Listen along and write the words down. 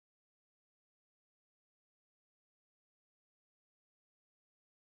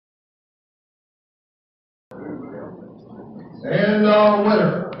And our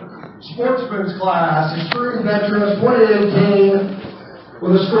winner, Sportsman's Class, Extreme Benchrest 2018,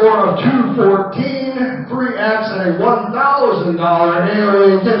 with a score of 214, 3X, and a $1,000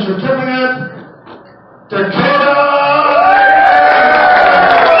 AOA gift certificate, Dakota.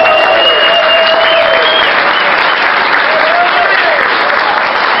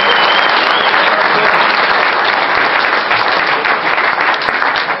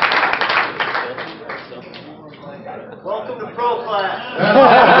 Welcome to Pro Class.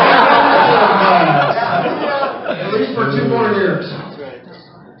 At least for 2 more years.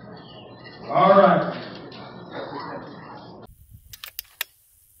 All right.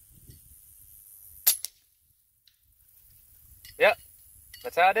 Yep,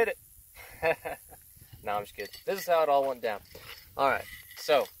 that's how I did it. No, I'm just kidding. This is how it all went down. All right,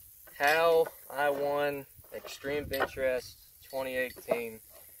 so how I won Extreme Benchrest 2018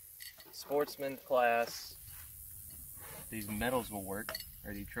 Sportsman Class. These medals will work,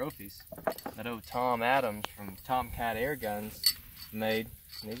 or the trophies that old Tom Adams from Tomcat Air Guns made.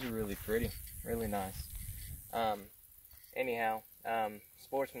 And these are really pretty, really nice. Anyhow,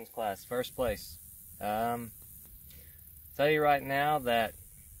 Sportsman's Class, first place. Tell you right now that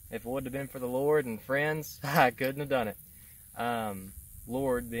if it would have been for the Lord and friends, I couldn't have done it.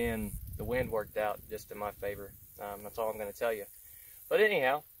 Lord being the wind worked out just in my favor. That's all I'm going to tell you. But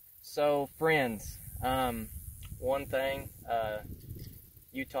anyhow, so friends, one thing,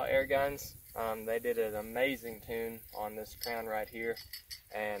 Utah Air Guns, they did an amazing tune on this crown right here,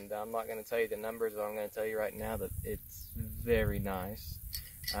 and I'm not going to tell you the numbers, but I'm going to tell you right now that it's very nice,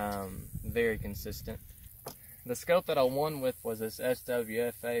 very consistent. The scope that I won with was this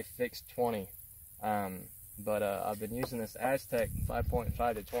SWFA Fixed 20, but I've been using this Aztec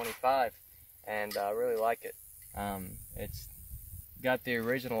 5.5 to 25, and I really like it. It's got the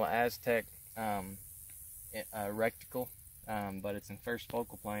original Aztec reticle, but it's in first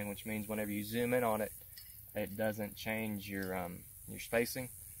focal plane, which means whenever you zoom in on it, it doesn't change your spacing.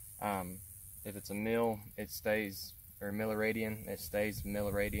 If it's a mil, it stays, or milliradian, it stays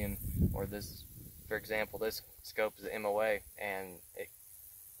milliradian. Or this, for example, this scope is an MOA, and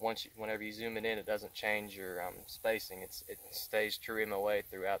whenever you zoom it in, it doesn't change your spacing. It stays true MOA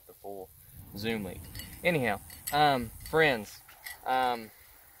throughout the full zoom length. Anyhow, friends,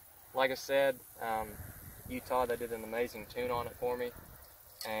 like I said, Utah, they did an amazing tune on it for me,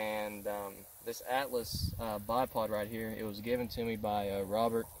 and this Atlas bipod right here, it was given to me by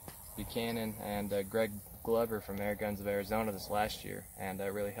Robert Buchanan and Greg Glover from Air Guns of Arizona this last year, and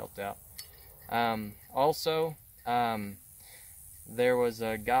really helped out. Also, there was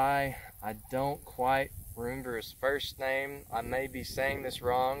a guy, I don't quite remember his first name, I may be saying this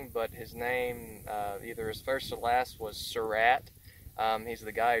wrong, but his name, either his first or last, was Surratt. He's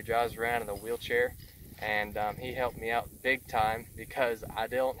the guy who drives around in a wheelchair, and he helped me out big time because I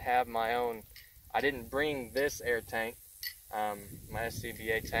don't have my own, I didn't bring this air tank, my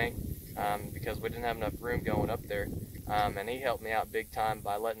SCBA tank, because we didn't have enough room going up there, and he helped me out big time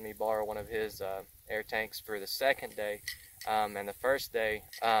by letting me borrow one of his air tanks for the second day. And the first day,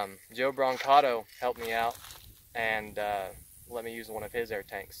 Joe Brancato helped me out and let me use one of his air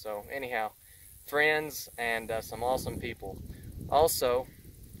tanks. So anyhow, friends and some awesome people. Also,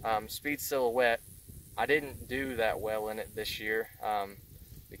 Speed Silhouette, I didn't do that well in it this year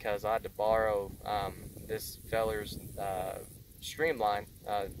because I had to borrow this feller's streamline,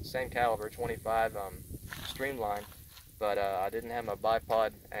 same caliber, 25 streamline, but I didn't have my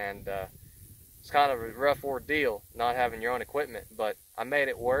bipod, and it's kind of a rough ordeal not having your own equipment, but I made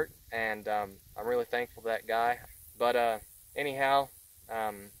it work, and I'm really thankful to that guy. But anyhow,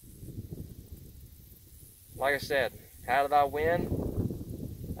 like I said, how did I win?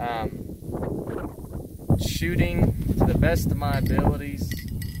 Shooting to the best of my abilities,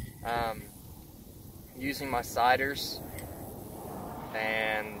 using my sighters,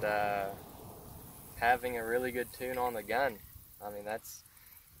 and having a really good tune on the gun. I mean, that's,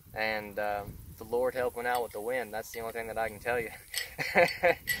 and the Lord helping out with the wind. That's the only thing that I can tell you.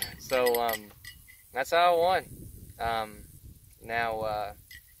 So that's how I won. Now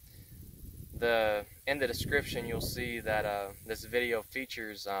in the description you'll see that this video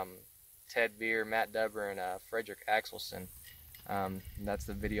features Ted Beer, Matt Dubber, and Fredrick Axelesson. That's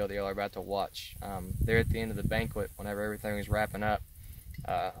the video that y'all are about to watch. There at the end of the banquet, whenever everything was wrapping up,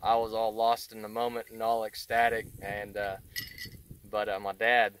 I was all lost in the moment and all ecstatic, and but my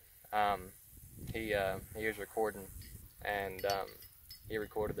dad, he was recording, and he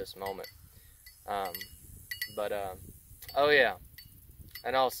recorded this moment. Oh yeah,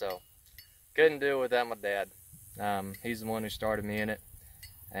 and also, couldn't do it without my dad. He's the one who started me in it,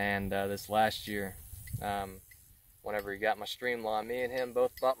 and this last year, whenever he got my streamline. Me and him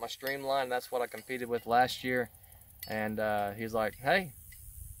both bought my streamline. That's what I competed with last year. And he's like, hey,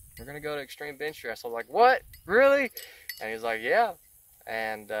 we're going to go to Extreme Benchrest. I was like, what? Really? And he's like, yeah.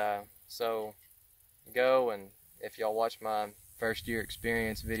 And so go, and if y'all watch my first year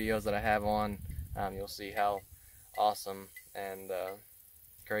experience videos that I have on, you'll see how awesome and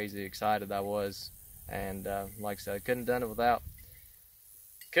crazy excited I was. And like I said, I couldn't have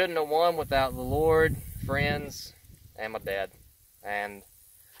won without the Lord, friends, and my dad. And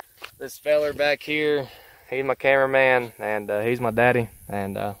this feller back here, he's my cameraman, and he's my daddy.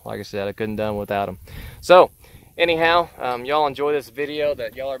 And like I said, I couldn't have done without him. So anyhow, y'all enjoy this video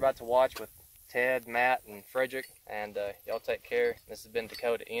that y'all are about to watch with Ted, Matt, and Fredrick. And y'all take care. This has been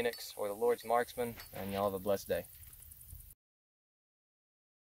Dakota Enix, or the Lord's Marksman, and y'all have a blessed day.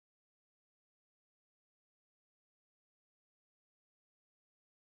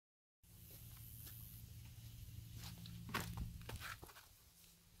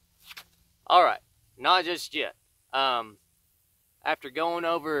 Alright, not just yet. After going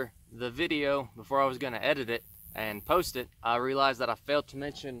over the video before I was going to edit it and post it, I realized that I failed to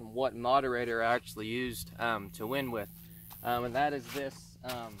mention what moderator I actually used to win with. And that is this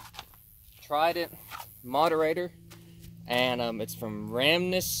Trident moderator. And it's from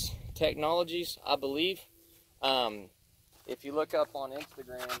Ramness Technologies, I believe. If you look up on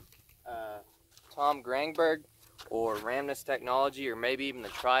Instagram, Tom Grangberg or Ramness Technology, or maybe even the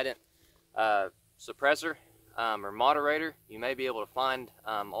Trident suppressor or moderator, you may be able to find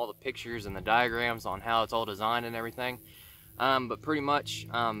all the pictures and the diagrams on how it's all designed and everything. But pretty much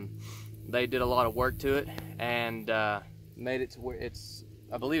they did a lot of work to it and made it to where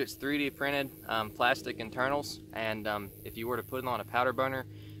I believe it's 3D printed plastic internals, and if you were to put it on a powder burner,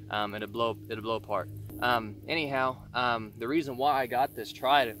 it'd blow apart. Anyhow, the reason why I got this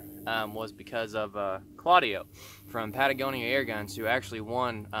Trident was because of Claudio from Patagonia Air Guns, who actually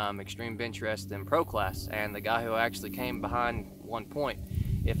won Extreme Benchrest in Pro Class, and the guy who actually came behind 1 point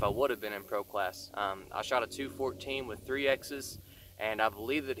if I would have been in Pro Class. I shot a 214 with 3 X's, and I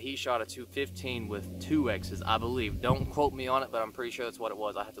believe that he shot a 215 with 2 X's, I believe. Don't quote me on it, but I'm pretty sure that's what it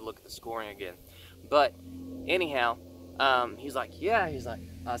was. I have to look at the scoring again. But anyhow, he's like, yeah, he's like,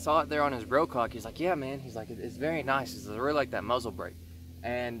 I saw it there on his brocock. He's like, yeah, man. He's like, it's very nice. He says, I really like that muzzle brake.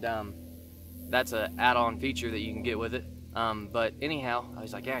 And that's an add-on feature that you can get with it. But anyhow, I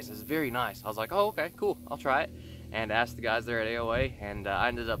was like, yeah, he says, it's very nice. I was like, oh, okay, cool, I'll try it. And asked the guys there at AOA, and I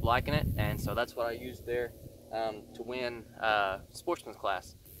ended up liking it. And so that's what I used there to win Sportsman's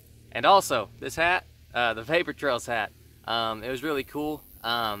Class. And also, this hat, the Vapor Trails hat, it was really cool.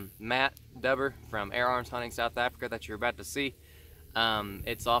 Matt Dubber from AirArmsHunting South Africa that you're about to see,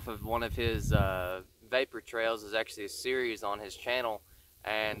 it's off of one of his Vapor Trails. Is actually a series on his channel,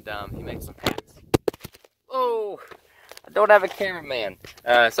 and he makes some hats. Oh, I don't have a cameraman.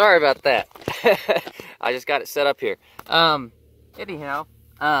 Sorry about that. I just got it set up here. Anyhow,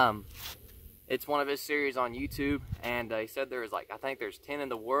 it's one of his series on YouTube, and he said there was like, I think there's 10 in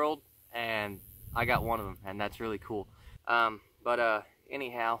the world, and I got one of them, and that's really cool.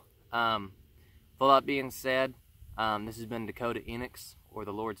 Anyhow, with all that being said, this has been Dakota Enix, or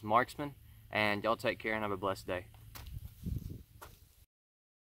the Lord's Marksman, and y'all take care and have a blessed day.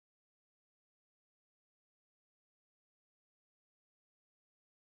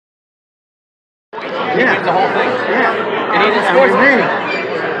 Yeah. The whole thing. Yeah. And he just scores me.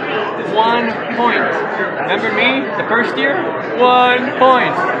 1 point. Remember me, the first year? 1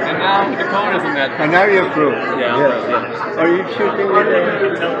 point. And now Dakota's in that. And now you're through. Yeah. Yes. Are you shooting with a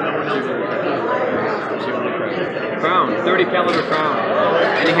crown? 30 caliber crown.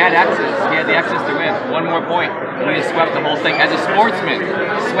 And he had X's. He had the X's to win. 1 more point. And he swept the whole thing. As a sportsman,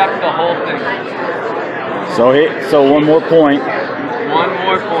 swept the whole thing. So 1 more point. 1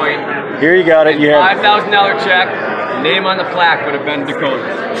 more point. Here you got it. You have $5,000 check. Name on the plaque would have been Dakota.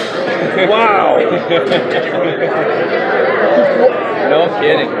 Wow. No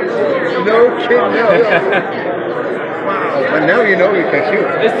kidding. No kidding. No. Wow. But now you know you can shoot.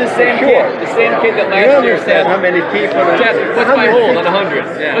 This is the same kid. The same kid that last year said, how many people Jeff, what's my hold at 100?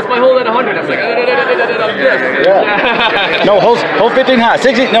 Yeah. What's my hold at 100? I was like, yeah. No, hold 15 high.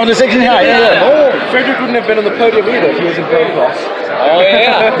 16, no, the 16 high. Yeah. Oh, Fredrick wouldn't have been on the podium either if he was in Pro Class. Oh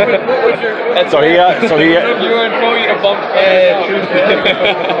yeah. So he got. If you were in Pro, you'd have bumped.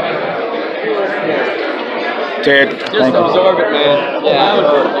 Ted, just absorb it, man. Yeah,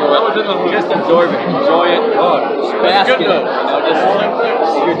 just absorb it. Enjoy it. Oh, bask in it. You know, just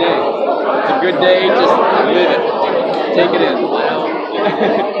it's your day. It's a good day. Just live it. Take it in.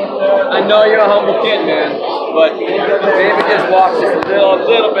 I know you're a humble kid, man, but David just walks just a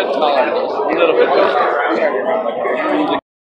little bit taller. A little bit taller. He's a